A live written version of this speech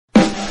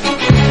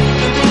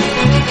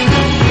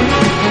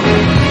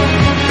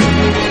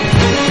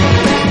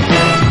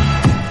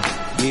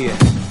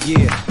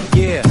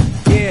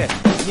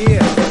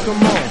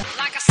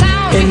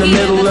the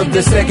middle of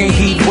the second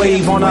heat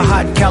wave. On a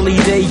hot Cali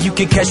day, you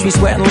can catch me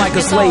sweating like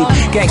a slave.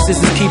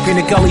 Gangsters is keeping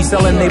the gully,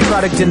 selling their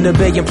product in the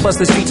bay. And plus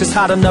the streets is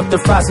hot enough to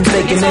fry some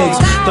steak and eggs.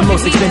 The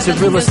most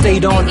expensive real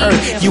estate on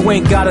earth. You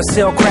ain't gotta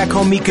sell crack,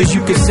 homie, cause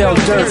you can sell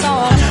dirt.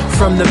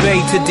 From the Bay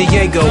to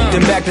Diego,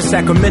 then back to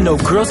Sacramento.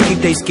 Girls keep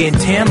their skin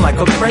tan like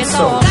a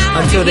pretzel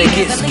until they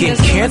get skin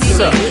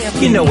cancer.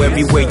 You know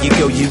everywhere you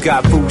go, you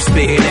got food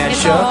spitting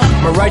at ya.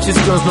 My righteous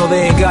girls know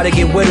they ain't gotta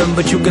get with them,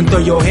 but you can throw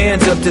your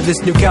hands up to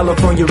this new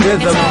California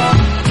rhythm.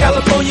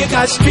 California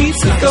got streets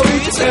to go,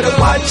 you better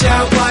watch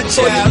out,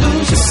 or you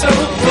lose your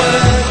soul.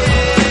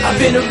 I've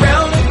been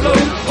around the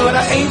globe, but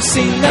I ain't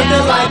seen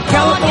nothing like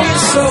California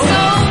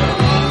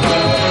soul.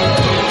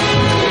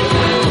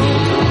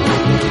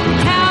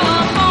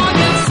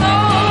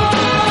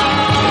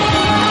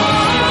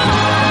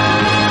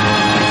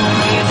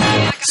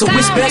 So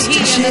it's best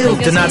to chill,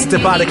 to not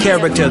step out of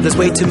character. There's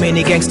way too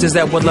many gangsters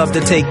that would love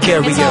to take care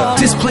of ya.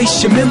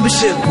 Displace your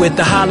membership with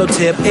the hollow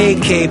tip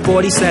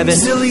AK-47.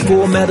 Silly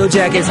Full Metal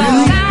Jacket.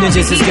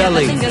 Ninjas is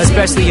gully,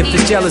 especially if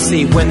there's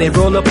jealousy. When they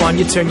roll up on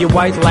you, turn you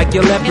white like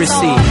your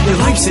leprosy. Your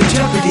life's in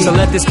jeopardy. So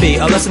let this be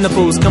a lesson to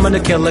fools coming to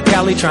kill a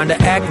Cali, trying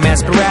to act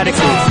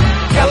masqueradically.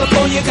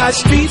 California got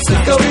streets to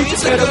go, you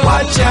better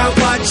watch out,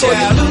 or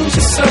you lose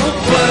your soul.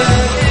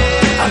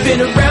 I've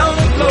been around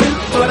the globe,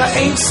 but I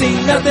ain't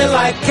seen nothing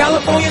like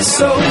California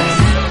soul.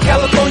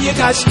 California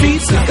got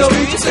streets to go,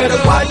 you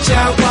better watch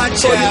out,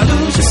 or you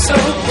lose your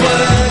soul.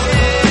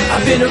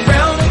 I've been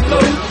around the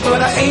globe,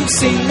 but I ain't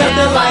seen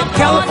nothing like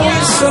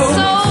California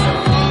soul.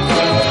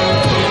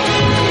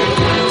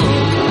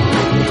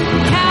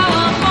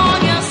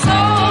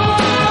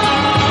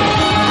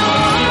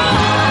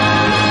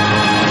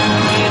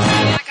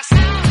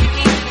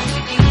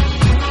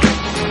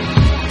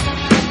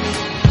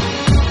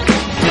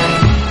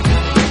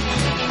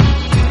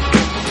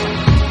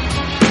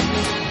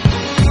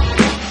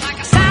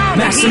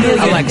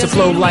 I like to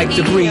flow like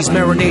the breeze,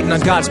 marinating on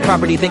God's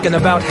property, thinking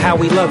about how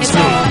He loves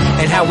me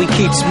and how He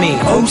keeps me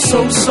oh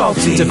so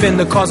salty. Defend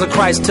the cause of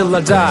Christ till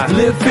I die,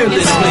 live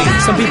fearlessly.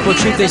 Some people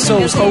treat their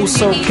souls oh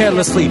so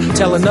carelessly,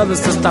 telling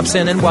others to stop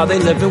sinning while they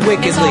living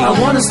wickedly. I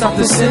want to stop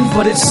the sin,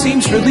 but it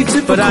seems really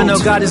difficult. But I know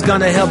God is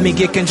gonna help me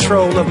get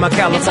control of my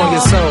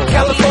California soul.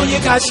 California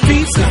got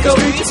streets to go,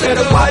 you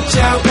better watch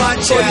out,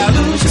 or you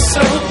lose your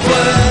soul.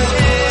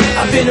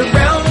 I've been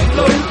around the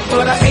globe,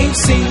 but I ain't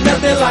seen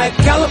nothing like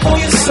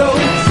California soul.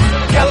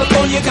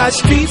 California got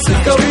streets to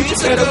go, you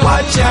better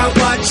watch out,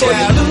 or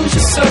you lose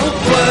your soul.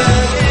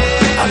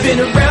 I've been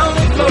around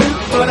the globe,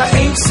 but I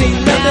ain't seen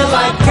nothing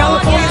like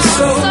California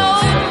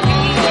soul.